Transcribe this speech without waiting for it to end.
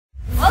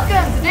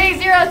Day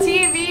Zero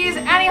TV's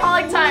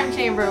ani-holic Time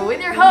Chamber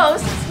with your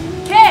hosts,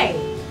 Kay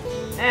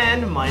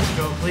and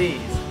Maestro, please.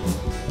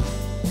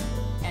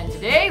 And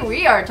today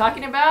we are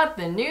talking about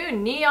the new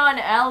Neon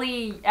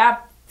Alley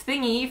app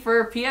thingy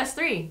for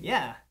PS3.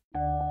 Yeah.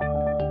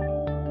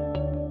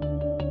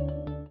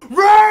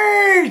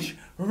 Rage!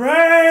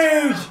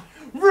 Rage!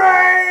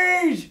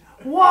 Rage!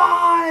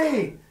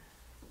 Why?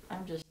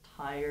 I'm just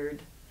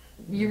tired.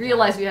 You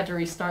realize we had to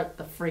restart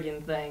the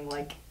friggin' thing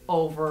like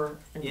over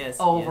and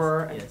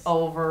over and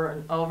over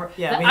and over.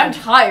 Yeah, I'm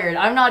tired.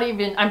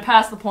 I'm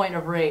past the point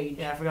of rage.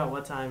 Yeah, I forgot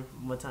what time.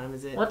 What time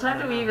is it? What time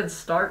do we even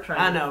start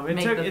trying? I know. To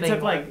make the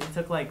thing work? It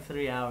took like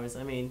 3 hours.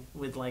 I mean,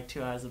 with like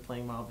 2 hours of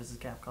playing Marvel vs.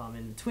 Capcom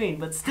in between,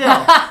 but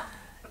still,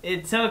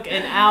 it took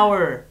an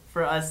hour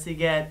for us to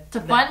get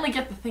finally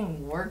get the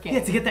thing working.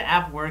 Yeah, to get the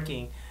app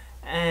working.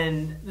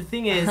 And the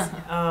thing is,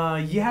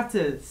 you have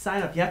to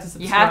sign up. You have to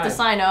subscribe. You have to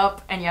sign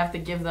up, and you have to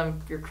give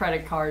them your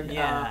credit card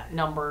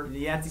number.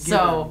 You have to give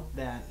them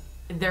that.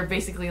 They're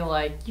basically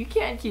like, you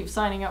can't keep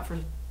signing up for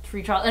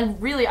free trials.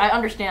 And really, I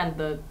understand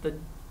the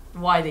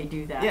why they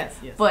do that. Yes,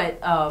 yes.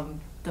 But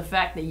the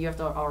fact that you have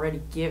to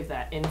already give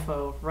that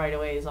info right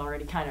away is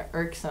already kind of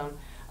irksome.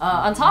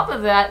 On top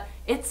of that,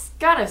 it's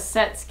got a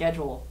set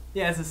schedule.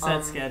 Yeah, it's a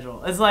set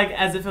schedule. It's like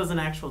as if it was an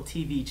actual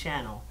TV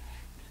channel.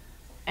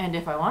 And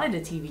if I wanted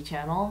a TV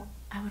channel,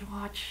 I would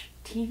watch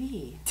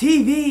TV.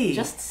 TV!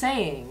 Just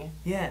saying.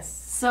 Yes.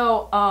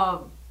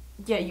 So,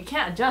 yeah, you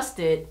can't adjust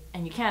it,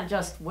 and you can't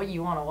adjust what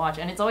you want to watch,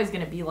 and it's always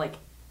going to be, like,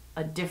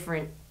 a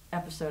different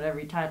episode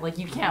every time. Like,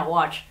 you can't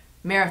watch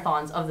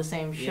marathons of the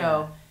same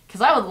show,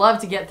 because I would love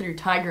to get through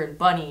Tiger and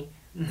Bunny,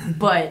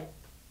 but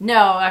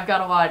no, I've got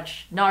to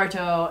watch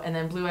Naruto, and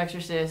then Blue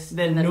Exorcist,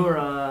 then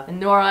Nora,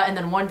 and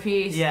then One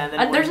Piece. Yeah, and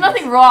then there's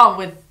nothing wrong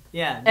with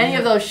any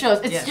of those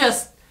shows. It's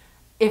just,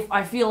 if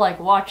I feel like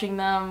watching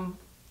them,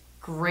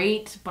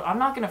 great, but I'm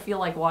not going to feel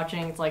like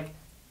watching, it's like,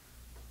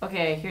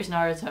 okay, here's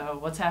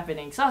Naruto, what's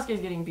happening?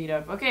 Sasuke's getting beat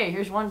up. Okay,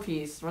 here's One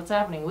Piece, what's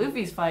happening?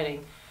 Luffy's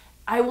fighting.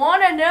 I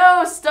want to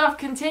know stuff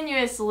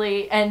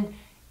continuously, and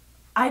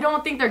I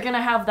don't think they're going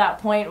to have that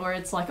point where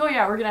it's like, oh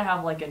yeah, we're going to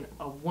have like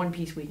a One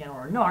Piece weekend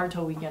or a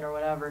Naruto weekend or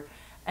whatever.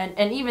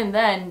 And even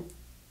then,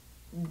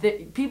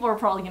 people are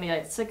probably going to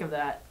get sick of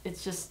that.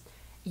 It's just,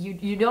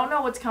 you don't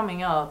know what's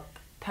coming up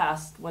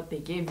past what they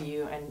give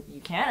you, and you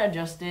can't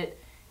adjust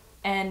it,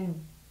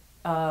 and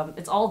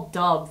it's all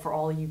dub for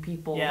all you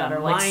people that are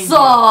like,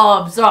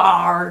 subs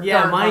are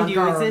mind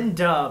you, it's in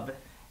dub,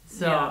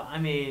 so I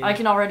mean, I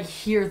can already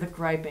hear the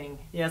griping.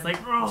 Yeah, it's like,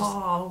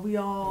 oh, we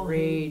all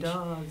rage.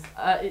 Dubs.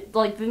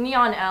 Like the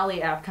Neon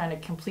Alley app kind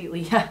of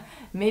completely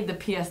made the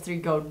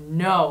PS3 go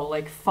no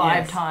like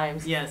 5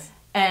 times. Yes,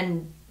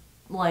 and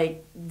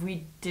like,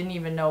 we didn't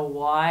even know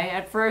why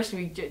at first.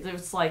 It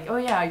was like, oh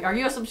yeah, are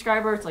you a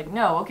subscriber? It's like,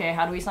 no, okay,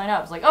 how do we sign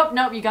up? It's like, oh,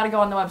 no, you gotta go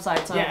on the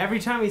website. So, yeah, every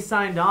time we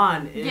signed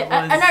on, it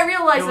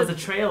was a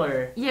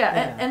trailer.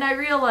 Yeah, and I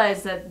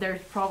realized that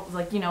there's probably,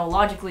 like, you know,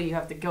 logically you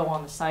have to go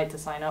on the site to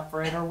sign up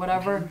for it or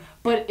whatever,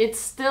 but it's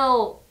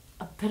still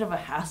a bit of a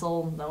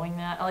hassle knowing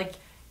that. Like,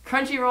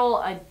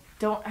 Crunchyroll, I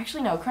don't,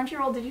 actually no,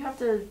 Crunchyroll, did you have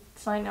to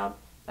sign up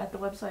at the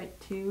website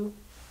too?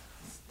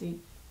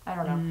 I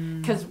don't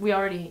know, because we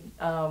already,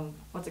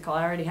 what's it called?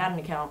 I already had an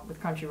account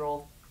with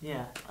Crunchyroll.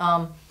 Yeah.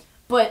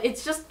 But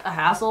it's just a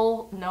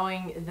hassle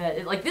knowing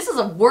that, like, this is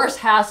a worse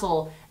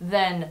hassle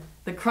than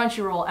the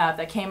Crunchyroll app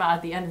that came out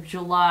at the end of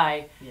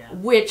July,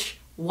 which,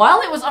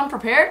 while it was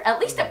unprepared, at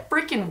least it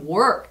freaking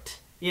worked.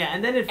 Yeah,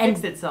 and then it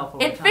fixed itself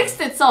over time. It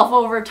fixed itself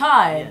over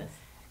time. Yes.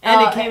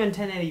 And it came in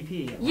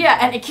 1080p. Yeah,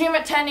 and it came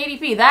at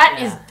 1080p. That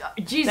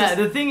is, Jesus.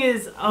 The thing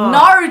is,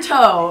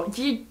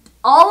 Naruto,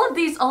 a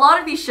lot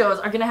of these shows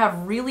are gonna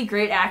have really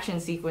great action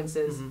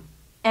sequences,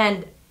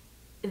 and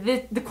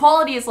the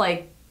quality is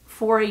like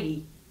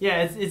 480.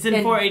 Yeah, it's in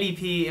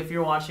 480p if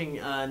you're watching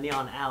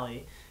Neon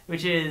Alley,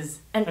 which is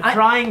a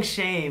crying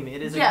shame.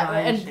 It is a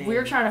crying shame. And we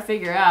were trying to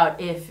figure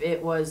out if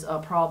it was a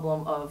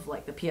problem of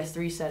like the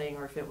PS3 setting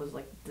or if it was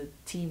like the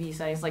TV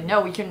settings. Like, no,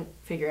 we couldn't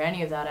figure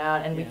any of that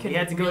out, and we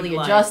couldn't really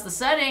adjust the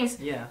settings.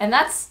 Yeah, and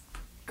that's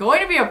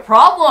going to be a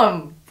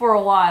problem for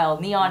a while,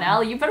 Neon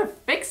Alley. You better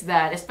fix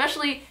that,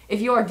 especially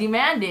if you are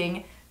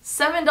demanding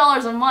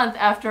 $7 a month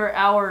after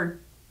our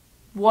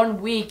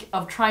 1 week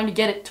of trying to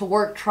get it to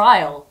work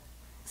trial.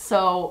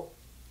 So,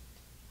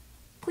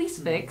 please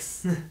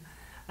fix.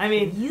 I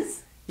mean,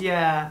 please?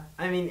 Yeah,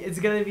 I mean, it's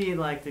going to be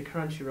like the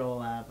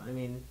Crunchyroll app. I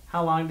mean,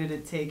 how long did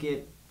it take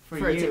it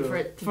for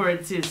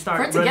it to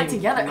start running get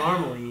together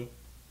normally?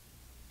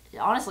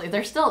 Honestly,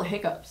 there's still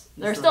hiccups.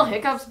 There's still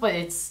hiccups, but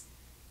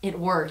it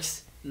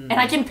works. And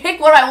I can pick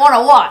what I want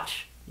to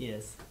watch.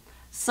 Yes.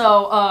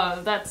 So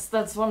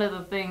that's one of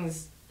the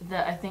things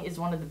that I think is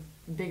one of the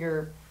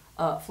bigger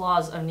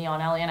flaws of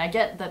Neon Alley. And I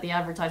get that the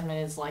advertisement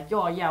is like,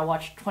 oh yeah,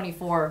 watch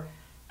 24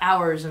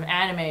 hours of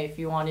anime if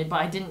you wanted,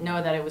 but I didn't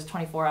know that it was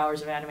 24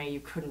 hours of anime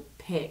you couldn't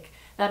pick.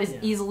 That is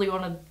easily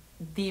one of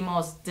the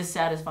most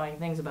dissatisfying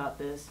things about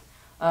this,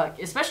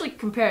 especially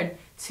compared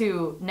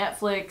to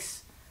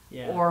Netflix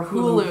or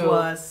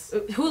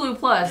Hulu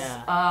Plus,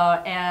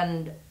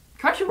 and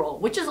Crunchyroll,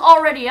 which is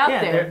already out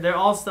there. They're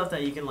all stuff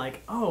that you can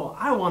like. Oh,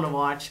 I want to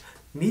watch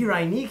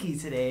Mirai Nikki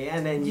today,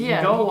 and then you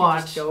can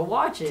just go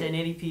watch it.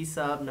 1080p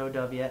sub, no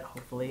dub yet,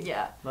 hopefully.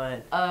 Yeah.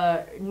 But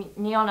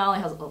Neon Alley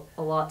has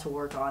a lot to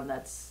work on.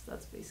 That's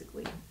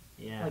basically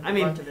like the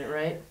brunt of it,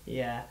 right?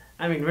 Yeah.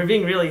 I mean, we're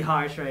being really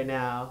harsh right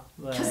now,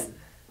 but.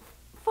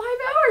 5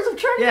 hours of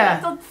trying to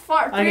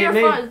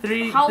get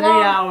the How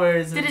long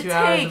hours did it 2 take?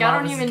 hours I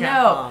don't even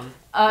know.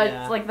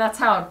 Like that's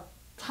how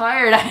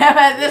tired I am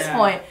at this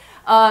point.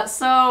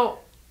 So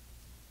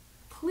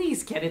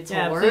please get it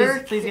to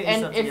work. Please get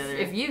yourself together.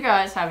 If you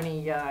guys have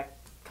any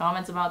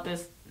comments about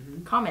this,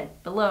 comment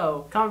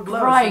below. Comment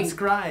below. Write,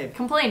 subscribe.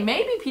 Complain.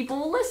 Maybe people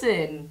will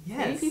listen.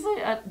 Yes. Maybe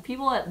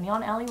people at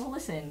Neon Alley will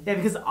listen. Yeah,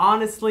 because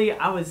honestly,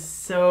 I was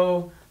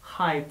so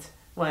hyped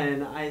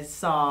when I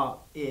saw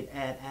it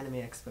at Anime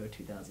Expo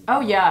 2000. Oh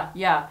yeah.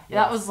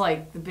 That was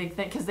like the big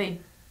thing because they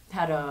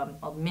had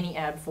a mini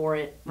ad for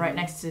it right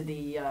next to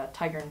the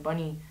Tiger and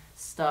Bunny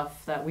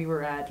stuff that we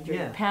were at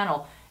during the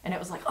panel, and it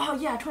was like, oh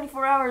yeah,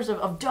 24 hours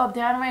of dubbed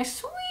anime,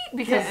 sweet.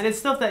 Because and it's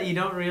stuff that you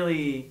don't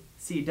really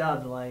see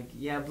dubbed. Like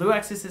Blue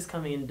Exorcist is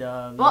coming in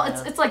dubbed. Well,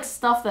 it's like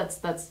stuff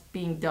that's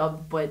being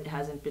dubbed but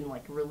hasn't been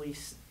like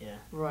released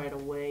right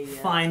away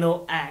yet.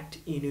 Final act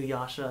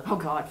Inuyasha. Oh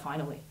god,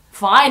 finally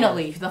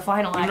the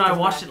final act. Even though I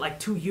watched it like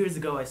 2 years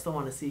ago, I still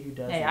want to see who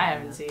does it. Hey, I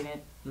haven't seen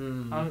it.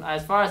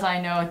 As far as I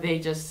know, they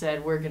just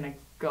said we're gonna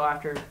go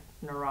after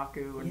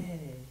Naraku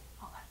and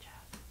all that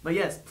jazz. But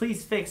yes,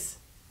 please fix.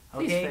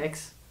 Okay? Please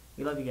fix.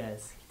 We love you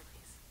guys.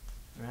 Please.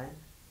 Alright?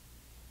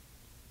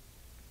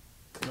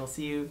 And we'll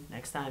see you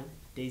next time.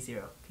 Day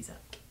 0. Peace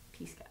out.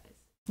 Peace, guys.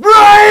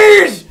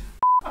 Rage!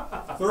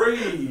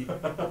 3,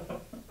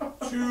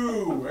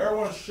 2,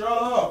 everyone shut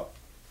up.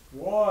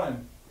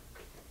 1.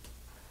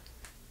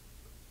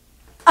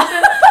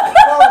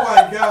 Oh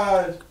my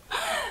gosh.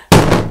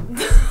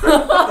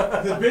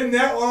 Has it been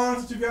that long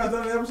since you guys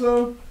done an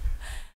episode?